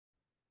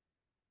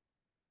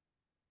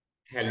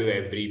Hello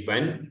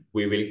everyone.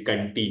 We will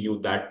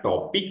continue the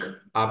topic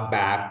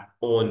ABAP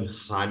on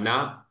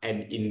HANA,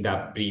 and in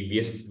the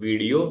previous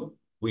video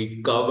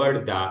we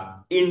covered the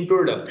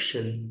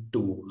introduction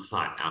to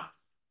HANA,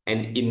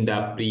 and in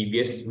the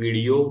previous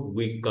video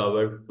we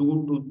covered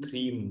 2 to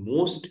 3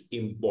 most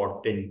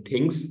important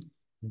things.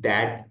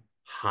 That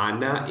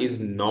HANA is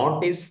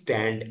not a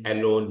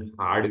standalone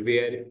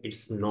hardware,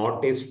 it's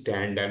not a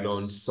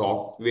standalone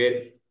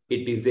software,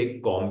 it is a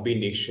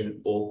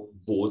combination of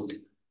both.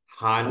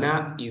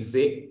 HANA is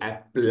a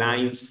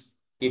appliance.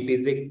 It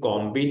is a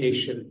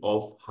combination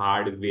of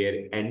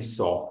hardware and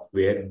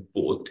software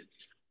both.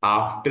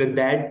 After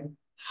that,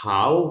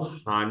 how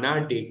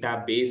HANA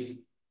database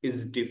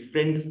is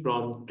different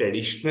from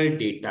traditional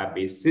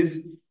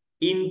databases.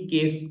 In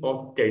case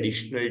of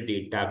traditional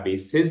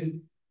databases,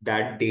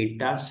 that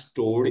data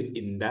stored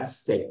in the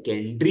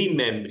secondary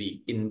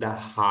memory in the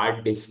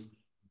hard disk.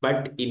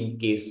 But in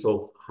case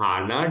of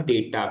HANA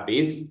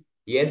database,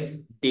 yes,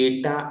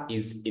 data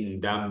is in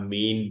the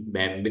main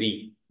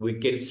memory. We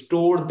can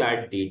store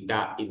that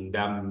data in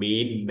the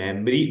main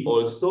memory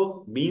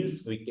also,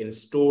 means we can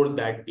store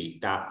that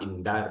data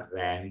in the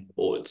RAM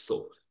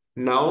also.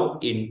 Now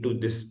into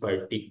this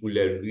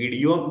particular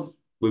video,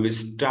 we will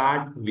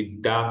start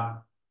with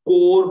the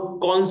core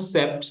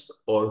concepts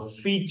or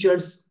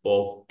features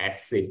of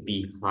SAP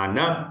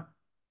HANA,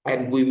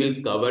 and we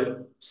will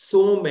cover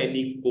so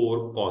many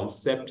core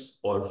concepts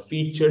or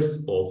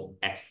features of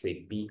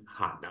SAP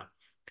HANA.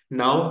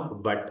 Now,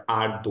 what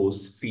are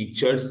those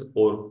features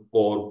or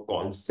core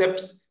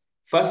concepts?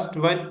 First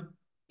one,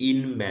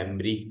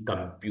 in-memory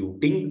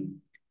computing.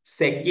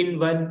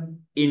 Second one,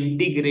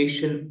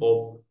 integration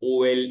of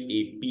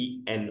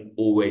OLAP and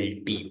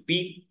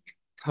OLTP.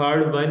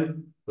 Third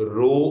one,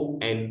 row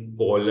and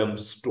column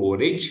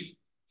storage.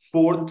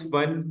 Fourth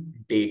one,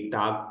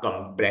 data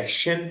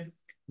compression.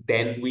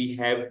 Then we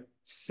have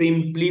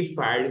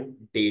simplified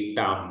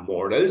data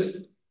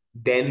models.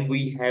 Then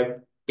we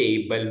have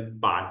table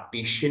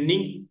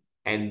partitioning,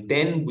 and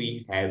then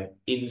we have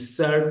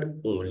insert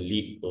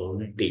only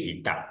on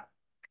data.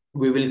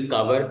 We will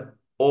cover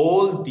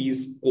all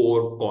these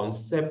core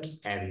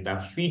concepts and the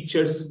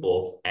features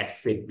of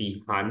SAP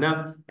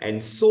HANA,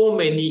 and so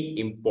many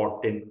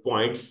important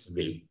points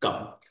will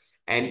come.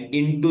 And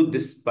into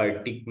this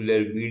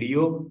particular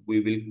video,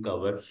 we will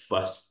cover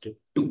first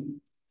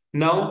two.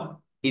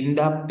 Now, in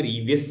the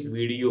previous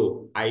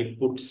video, I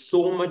put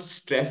so much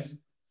stress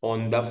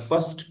on the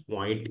first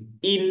point,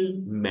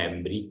 in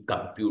memory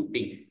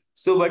computing.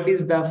 So what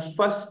is the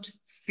first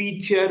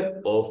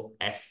feature of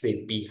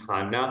SAP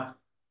HANA?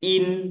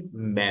 In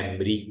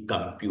memory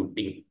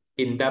computing.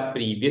 In the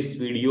previous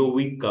video,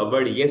 we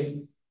covered, yes,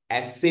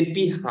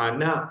 SAP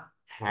HANA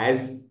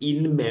has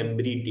in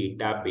memory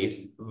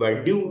database.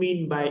 What do you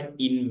mean by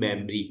in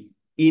memory?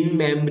 In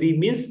memory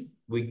means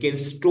we can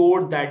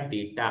store that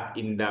data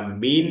in the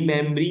main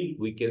memory.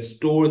 We can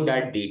store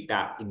that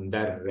data in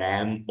the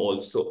RAM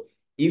also.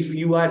 If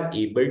you are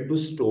able to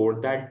store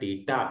that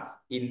data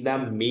in the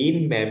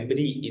main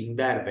memory in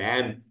the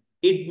RAM,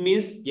 it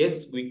means,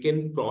 yes, we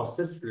can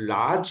process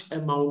large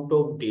amount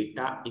of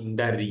data in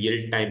the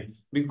real time,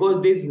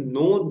 because there's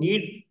no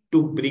need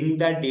to bring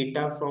the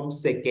data from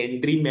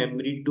secondary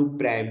memory to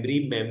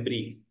primary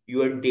memory.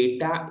 Your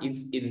data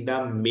is in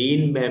the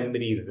main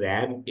memory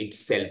RAM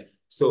itself.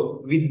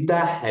 So with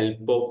the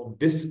help of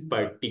this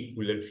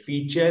particular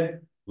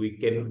feature, we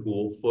can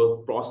go for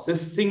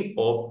processing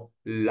of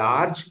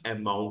large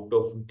amount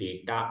of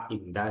data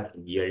in the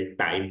real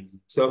time.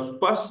 So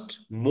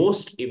first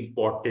most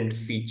important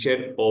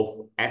feature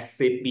of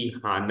SAP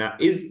HANA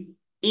is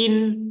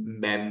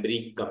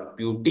in-memory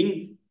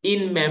computing.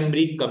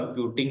 In-memory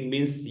computing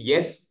means,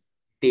 yes,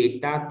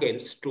 data can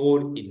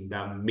store in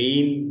the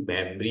main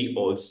memory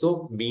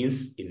also,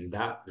 means in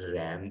the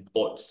RAM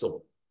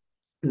also.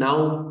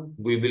 Now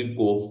we will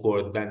go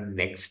for the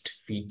next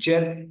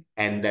feature,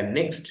 and the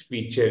next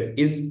feature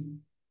is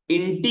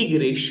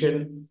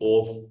integration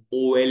of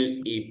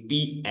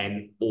OLAP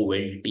and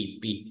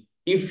OLTP.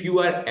 If you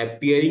are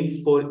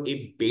appearing for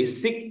a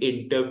basic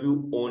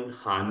interview on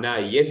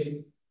HANA, yes,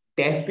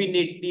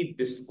 definitely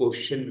this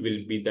question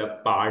will be the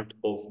part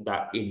of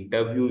the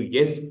interview.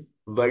 Yes,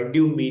 what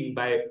do you mean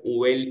by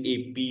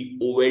OLAP,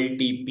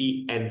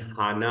 OLTP, and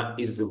HANA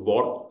is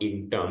what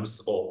in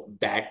terms of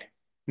that?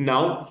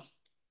 Now,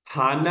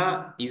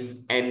 HANA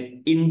is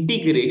an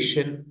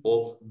integration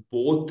of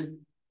both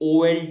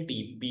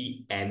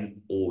OLTP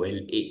and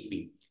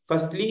OLAP.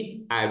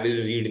 Firstly, I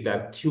will read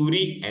the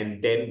theory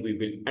and then we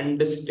will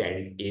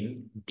understand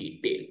in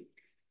detail.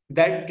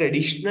 That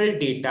traditional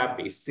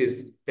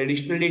databases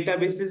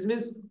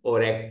means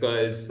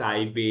Oracle,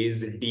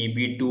 Sybase,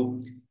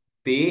 DB2,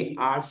 they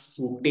are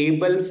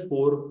suitable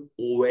for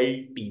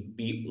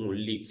OLTP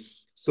only.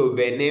 So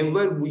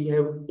whenever we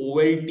have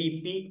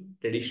OLTP,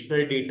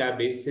 traditional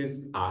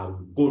databases are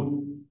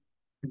good.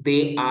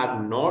 They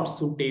are not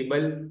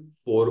suitable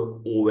for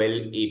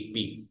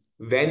OLAP.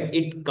 When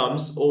it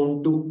comes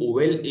on to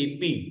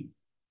OLAP,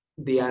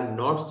 they are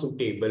not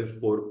suitable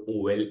for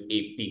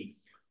OLAP.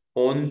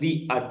 On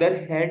the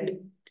other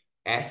hand,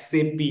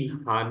 SAP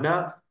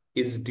HANA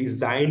is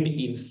designed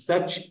in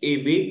such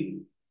a way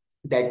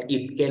that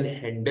it can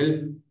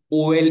handle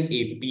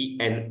OLAP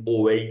and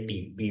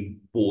OLTP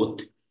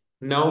both.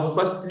 Now,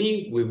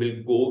 firstly, we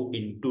will go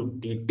into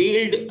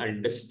detailed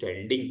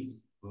understanding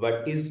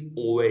what is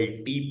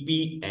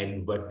OLTP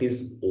and what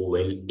is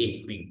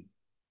OLAP.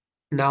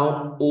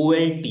 Now,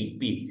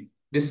 OLTP,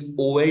 this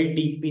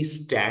OLTP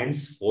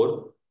stands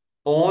for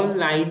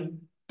Online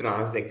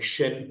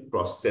Transaction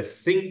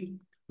Processing,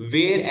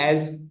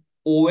 whereas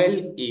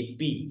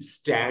OLAP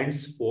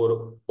stands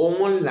for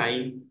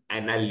Online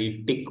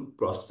Analytic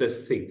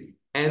Processing.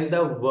 And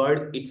the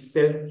word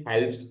itself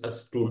helps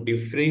us to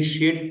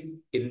differentiate.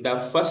 In the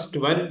first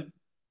one,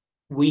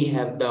 we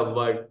have the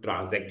word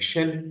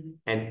transaction,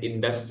 and in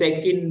the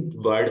second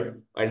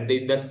word, and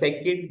in the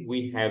second,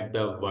 we have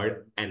the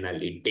word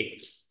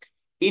analytics.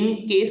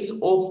 In case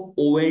of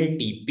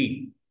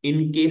OLTP,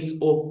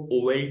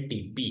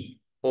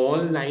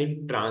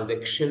 online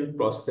transaction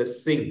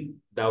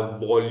processing, the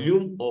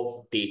volume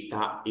of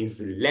data is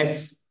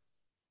less.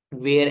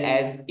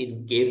 Whereas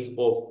in case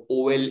of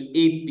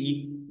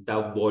OLAP,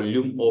 the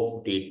volume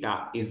of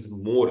data is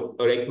more.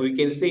 Or like we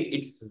can say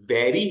it's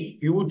very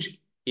huge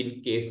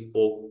in case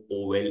of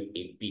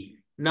OLAP.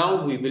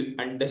 Now we will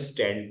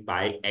understand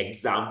by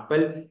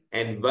example,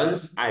 and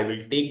once I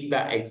will take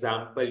the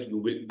example, you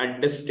will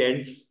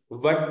understand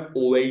what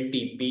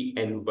OLTP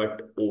and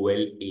what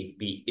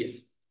OLAP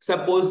is.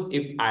 Suppose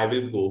if I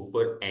will go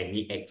for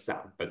any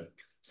example.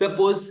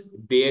 Suppose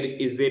there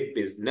is a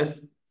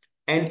business,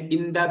 and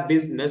in the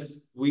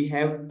business, we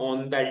have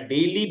on the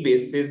daily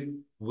basis,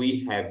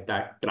 we have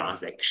the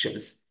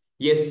transactions.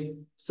 Yes,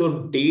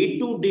 so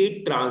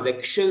day-to-day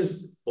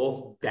transactions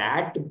of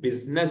that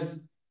business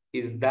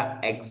is the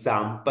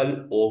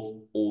example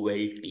of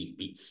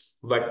OLTP.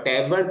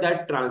 Whatever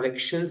the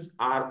transactions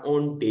are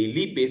on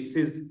daily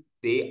basis,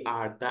 they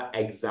are the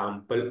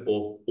example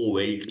of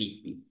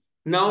OLTP.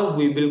 Now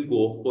we will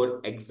go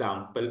for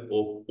example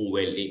of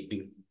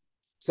OLAP.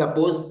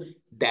 Suppose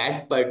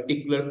that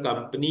particular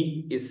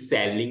company is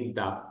selling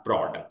the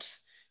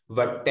products.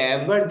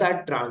 Whatever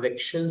the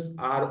transactions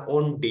are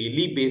on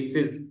daily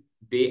basis,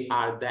 they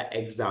are the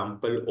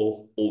example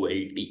of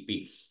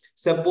OLTP.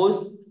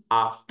 Suppose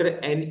after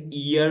an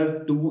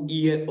year, 2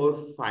 year, or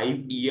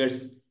 5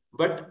 years,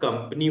 what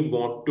company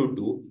want to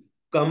do?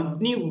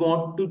 Company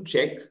want to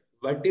check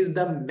what is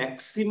the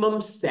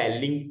maximum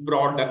selling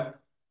product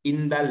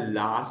in the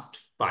last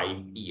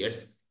 5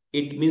 years.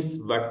 It means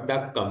what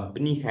the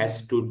company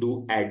has to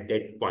do at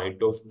that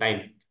point of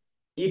time.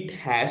 It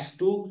has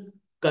to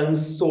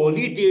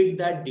consolidate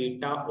the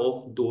data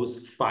of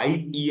those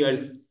 5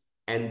 years,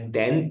 and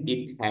then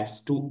it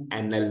has to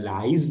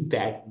analyze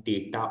that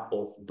data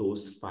of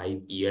those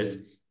 5 years.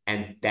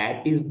 And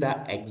that is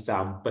the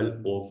example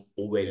of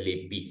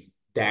OLAP.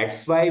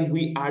 That's why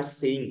we are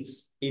saying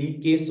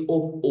in case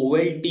of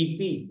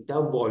OLTP,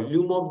 the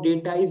volume of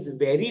data is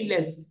very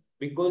less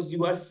because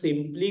you are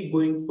simply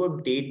going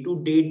for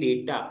day-to-day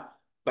data.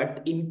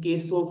 But in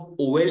case of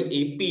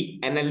OLAP,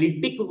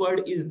 analytic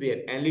word is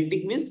there.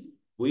 Analytic means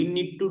we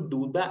need to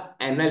do the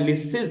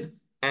analysis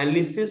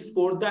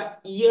for the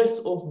years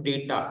of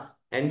data.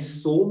 And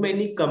so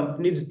many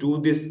companies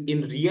do this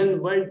in real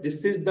world.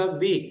 This is the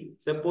way.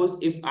 Suppose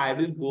if I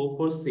will go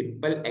for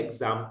simple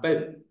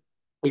example,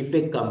 if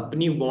a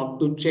company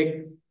want to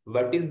check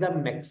what is the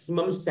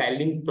maximum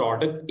selling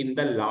product in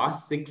the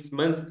last 6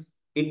 months,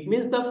 it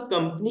means the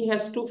company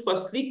has to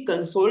firstly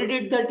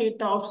consolidate the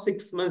data of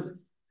 6 months.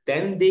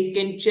 Then they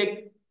can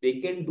check,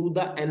 they can do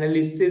the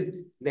analysis.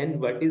 Then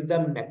what is the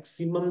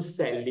maximum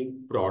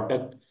selling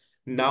product?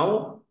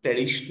 Now,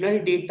 traditional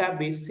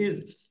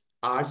databases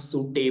are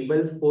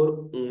suitable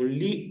for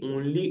only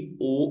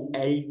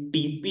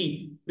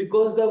OLTP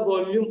because the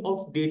volume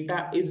of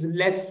data is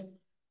less.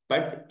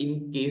 But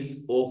in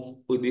case of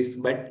this,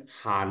 but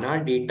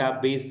HANA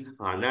database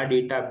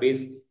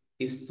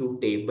is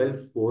suitable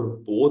for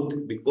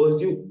both,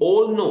 because you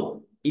all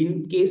know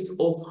in case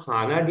of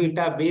HANA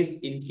database,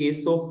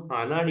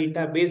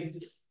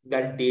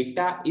 the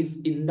data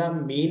is in the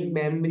main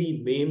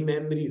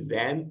memory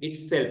RAM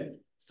itself.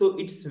 So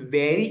it's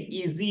very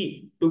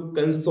easy to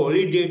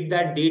consolidate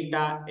the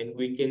data, and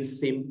we can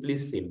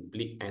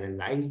simply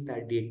analyze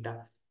the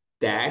data.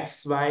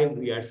 That's why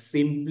we are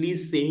simply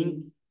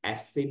saying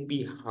SAP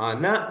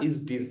HANA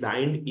is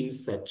designed in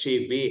such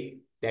a way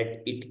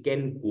that it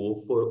can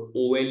go for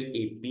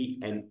OLAP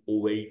and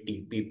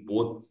OLTP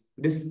both.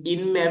 This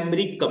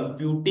in-memory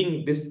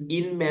computing, this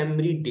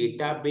in-memory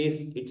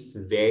database, it's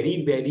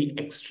very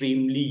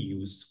extremely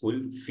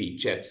useful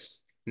feature.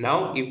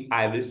 Now, if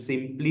I will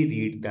simply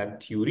read the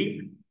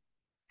theory,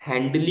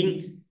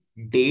 handling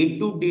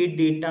day-to-day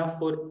data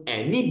for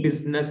any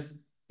business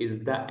is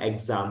the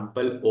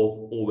example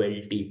of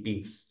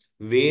OLTP,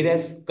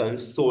 whereas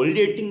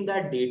consolidating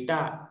the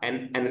data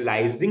and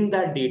analyzing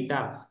the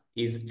data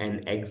is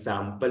an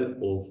example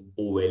of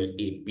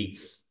OLAP.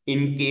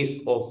 In case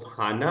of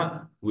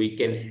HANA, we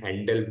can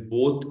handle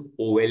both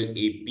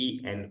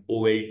OLAP and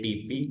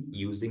OLTP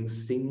using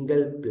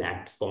single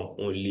platform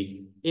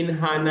only. In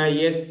HANA,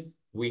 yes,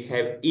 we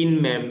have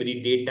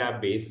in-memory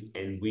database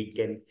and we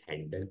can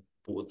handle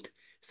both.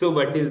 So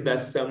what is the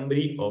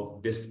summary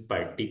of this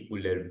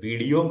particular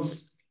video?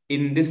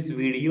 In this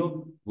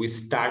video, we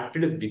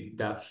started with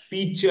the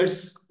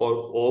features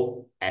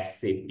of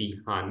SAP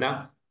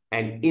HANA,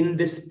 and in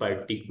this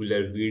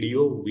particular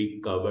video, we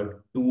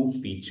covered two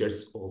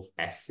features of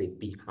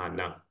SAP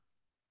HANA.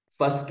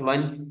 First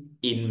one,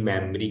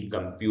 in-memory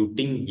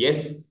computing.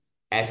 Yes,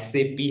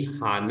 SAP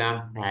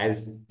HANA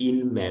has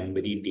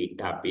in-memory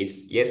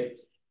database. Yes,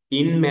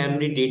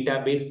 in-memory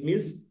database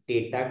means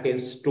data can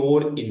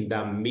store in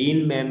the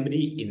main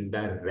memory in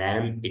the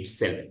RAM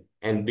itself.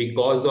 And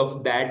because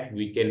of that,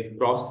 we can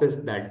process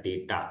that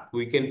data.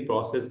 We can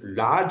process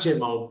large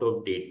amount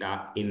of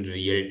data in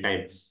real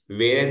time.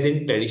 Whereas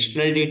in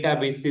traditional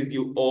databases,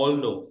 you all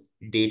know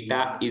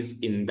data is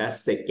in the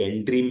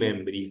secondary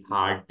memory,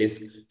 hard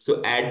disk.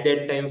 So at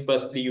that time,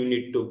 firstly, you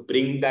need to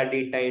bring the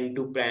data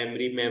into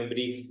primary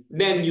memory.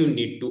 Then you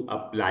need to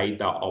apply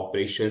the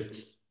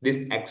operations.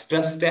 This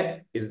extra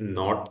step is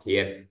not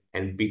here.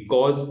 And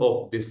because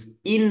of this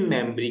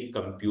in-memory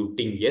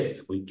computing,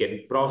 yes, we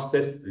can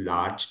process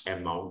large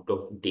amount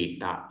of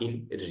data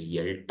in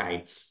real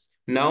time.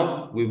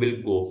 Now we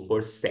will go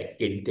for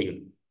second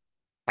thing.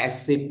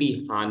 SAP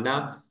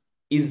HANA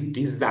is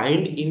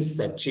designed in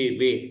such a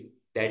way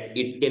that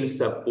it can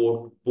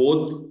support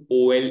both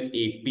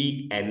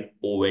OLAP and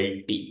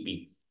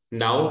OLTP.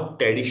 Now,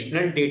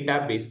 traditional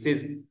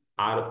databases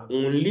are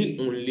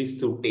only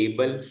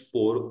suitable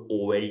for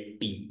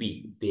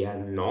OLTP. They are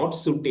not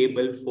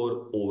suitable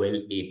for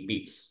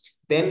OLAP.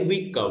 Then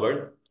we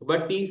covered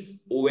what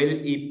is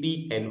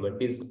OLAP and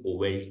what is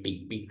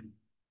OLTP.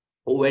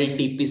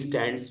 OLTP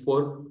stands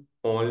for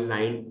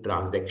online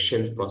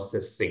transaction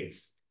processing.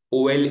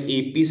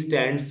 OLAP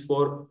stands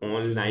for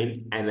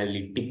online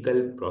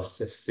analytical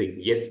processing.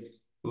 Yes,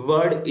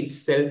 word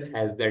itself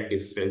has the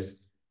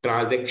difference.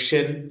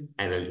 Transaction,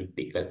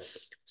 analytical.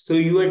 So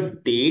your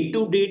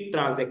day-to-day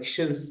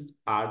transactions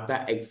are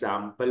the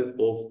example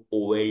of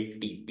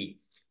OLTP.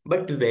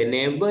 But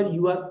whenever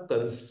you are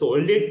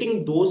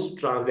consolidating those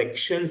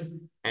transactions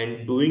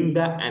and doing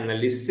the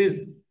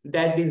analysis,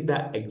 that is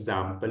the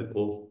example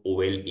of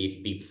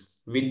OLAP.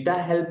 With the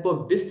help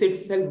of this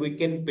itself, we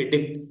can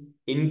predict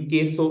in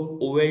case of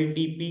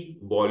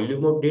OLTP,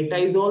 volume of data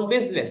is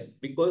always less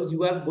because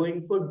you are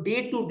going for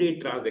day-to-day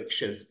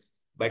transactions.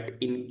 But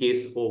in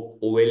case of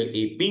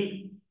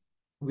OLAP,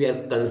 we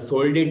are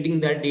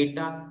consolidating the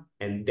data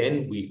and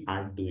then we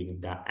are doing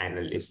the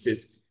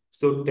analysis.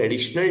 So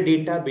traditional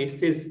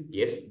databases,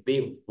 yes,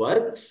 they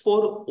work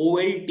for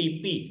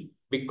OLTP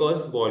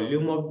because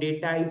volume of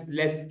data is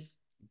less.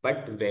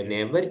 But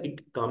whenever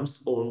it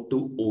comes on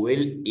to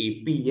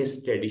OLAP,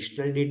 yes,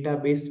 traditional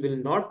database will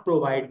not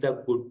provide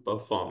the good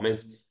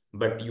performance.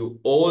 But you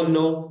all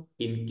know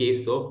in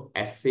case of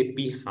SAP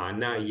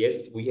HANA,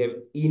 yes, we have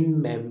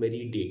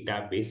in-memory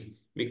database.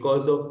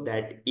 Because of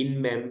that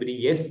in-memory,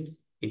 yes,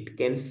 it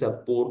can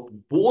support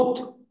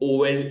both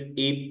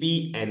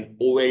OLAP and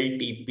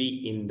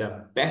OLTP in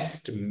the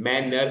best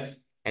manner.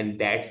 And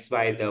that's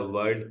why the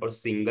word or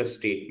single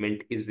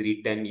statement is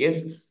written.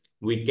 Yes,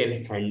 we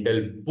can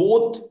handle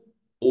both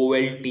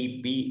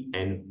OLTP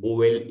and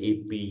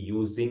OLAP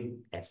using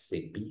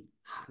SAP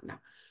HANA.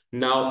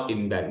 Now,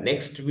 in the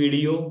next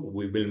video,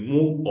 we will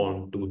move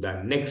on to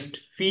the next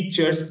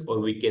features,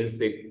 or we can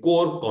say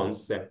core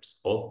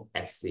concepts of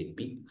SAP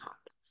HANA.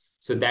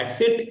 So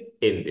that's it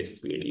in this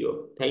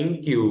video.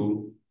 Thank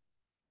you.